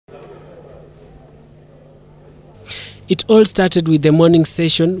It all started with the morning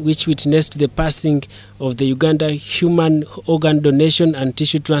session, which witnessed the passing of the Uganda Human Organ Donation and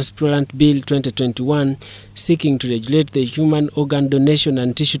Tissue Transplant Bill 2021, seeking to regulate the human organ donation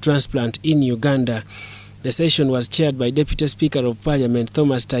and tissue transplant in Uganda. The session was chaired by Deputy Speaker of Parliament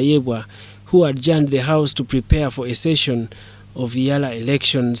Thomas Tayebwa, who adjourned the House to prepare for a session of EALA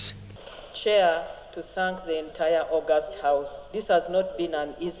elections. Chair, to thank the entire August House. This has not been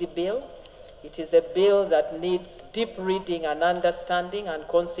an easy bill. It is a bill that needs deep reading and understanding and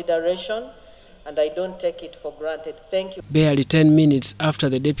consideration, and I don't take it for granted. Thank you. Barely 10 minutes after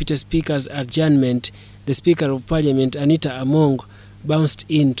the Deputy Speaker's adjournment, the Speaker of Parliament, Anita Among, bounced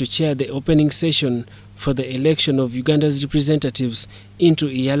in to chair the opening session for the election of Uganda's representatives into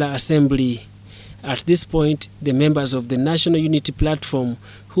EALA Assembly. At this point, the members of the National Unity Platform,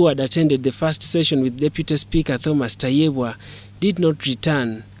 who had attended the first session with Deputy Speaker Thomas Tayebwa, did not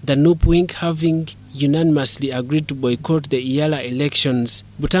return, the NUP wing having unanimously agreed to boycott the EALA elections.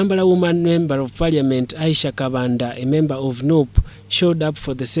 Butambala woman member of Parliament Aisha Kabanda, a member of NUP, showed up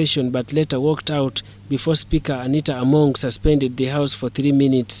for the session but later walked out before Speaker Anita Among suspended the House for 3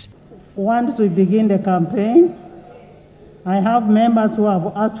 minutes. Once we begin the campaign, I have members who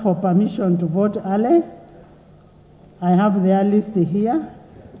have asked for permission to vote early. I have their list here.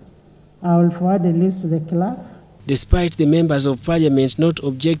 I will forward the list to the clerk. Despite the members of Parliament not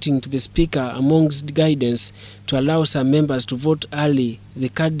objecting to the Speaker Among's guidance to allow some members to vote early, the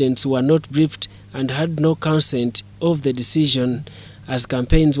candidates were not briefed and had no consent of the decision. As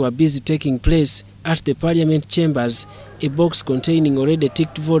campaigns were busy taking place at the Parliament chambers, a box containing already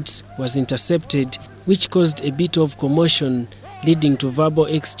ticked votes was intercepted, which caused a bit of commotion, leading to verbal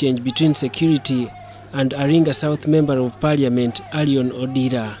exchange between security and Aringa South Member of Parliament, Alion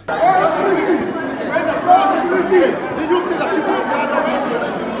Odira.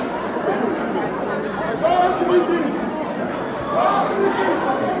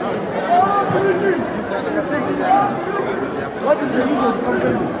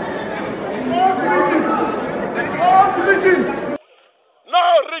 No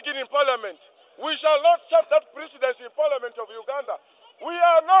rigging in Parliament. We shall not set that precedence in Parliament of Uganda. We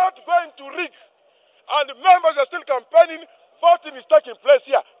are not going to rig. And members are still campaigning. Voting is taking place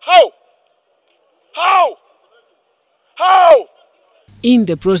here. How? How? How? In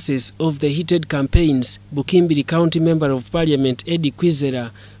the process of the heated campaigns, Bukimbiri County Member of Parliament Eddie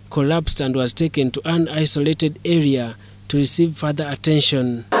Kwizera collapsed and was taken to an isolated area to receive further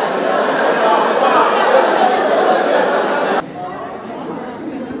attention.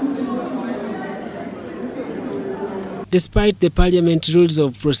 Despite the Parliament rules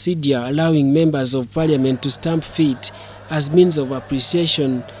of procedure allowing members of Parliament to stamp feet as means of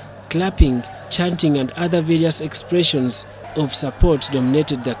appreciation, clapping, chanting and other various expressions of support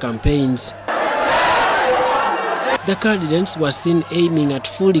dominated the campaigns. The candidates were seen aiming at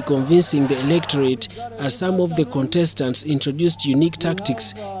fully convincing the electorate as some of the contestants introduced unique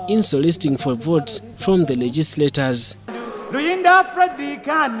tactics in soliciting for votes from the legislators. Freddy,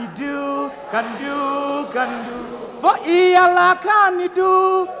 can you do, can do. For EALA, can you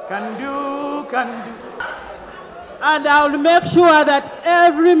do, can do. And I will make sure that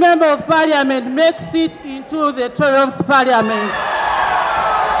every member of Parliament makes it into the 12th Parliament.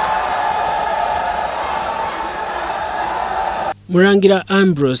 Murangira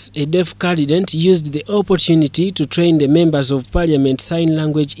Ambrose, a deaf candidate, used the opportunity to train the members of Parliament sign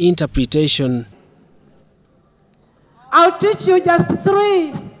language interpretation. I'll teach you just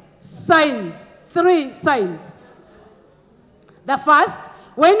 3 signs. The first,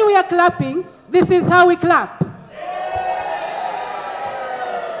 when we are clapping, this is how we clap.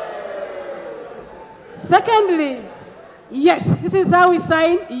 Secondly, yes, this is how we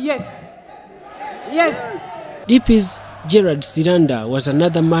sign yes. Yes. DP's Gerard Siranda was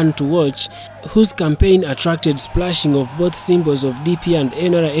another man to watch, whose campaign attracted splashing of both symbols of DP and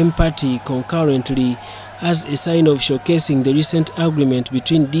NRM party concurrently as a sign of showcasing the recent agreement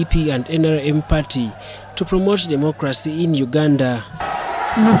between DP and NRM party to promote democracy in Uganda.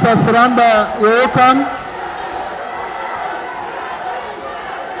 Mr. Siranda, you're welcome.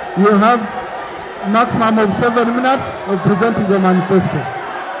 You have a maximum of 7 minutes of presenting the manifesto.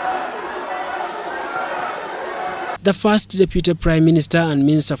 The first Deputy Prime Minister and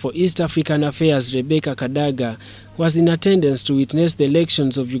Minister for East African Affairs, Rebecca Kadaga, was in attendance to witness the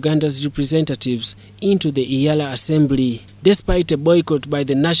elections of Uganda's representatives into the EALA Assembly. Despite a boycott by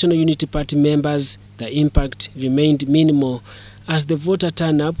the National Unity Party members, the impact remained minimal as the voter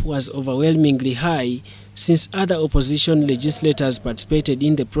turnout was overwhelmingly high since other opposition legislators participated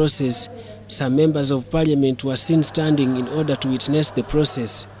in the process, some members of parliament were seen standing in order to witness the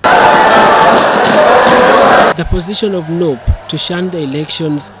process. The position of NUP to shun the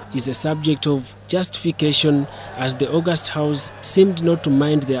elections is a subject of justification, as the August House seemed not to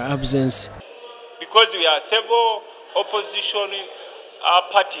mind their absence. Because we are several opposition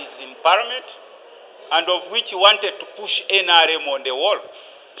parties in parliament, and of which wanted to push NRM on the wall.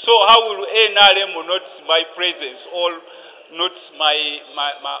 So how will NRM notice my presence or notice my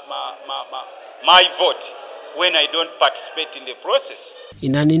vote when I don't participate in the process?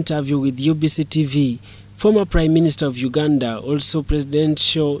 In an interview with UBC TV, former Prime Minister of Uganda, also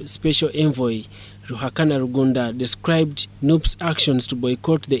Presidential Special Envoy Ruhakana Rugunda, described NUP's actions to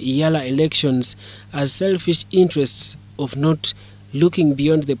boycott the EALA elections as selfish interests of not looking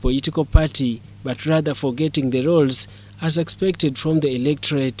beyond the political party, but rather forgetting the roles as expected from the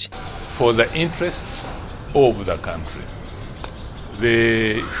electorate. For the interests of the country,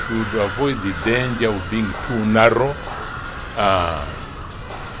 they should avoid the danger of being too narrow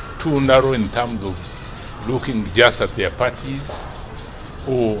in terms of looking just at their parties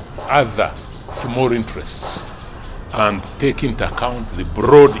or other small interests, and take into account the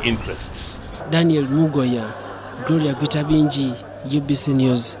broad interests. Daniel Mugoya, Gloria Gwitabinji, UBC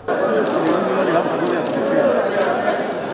News.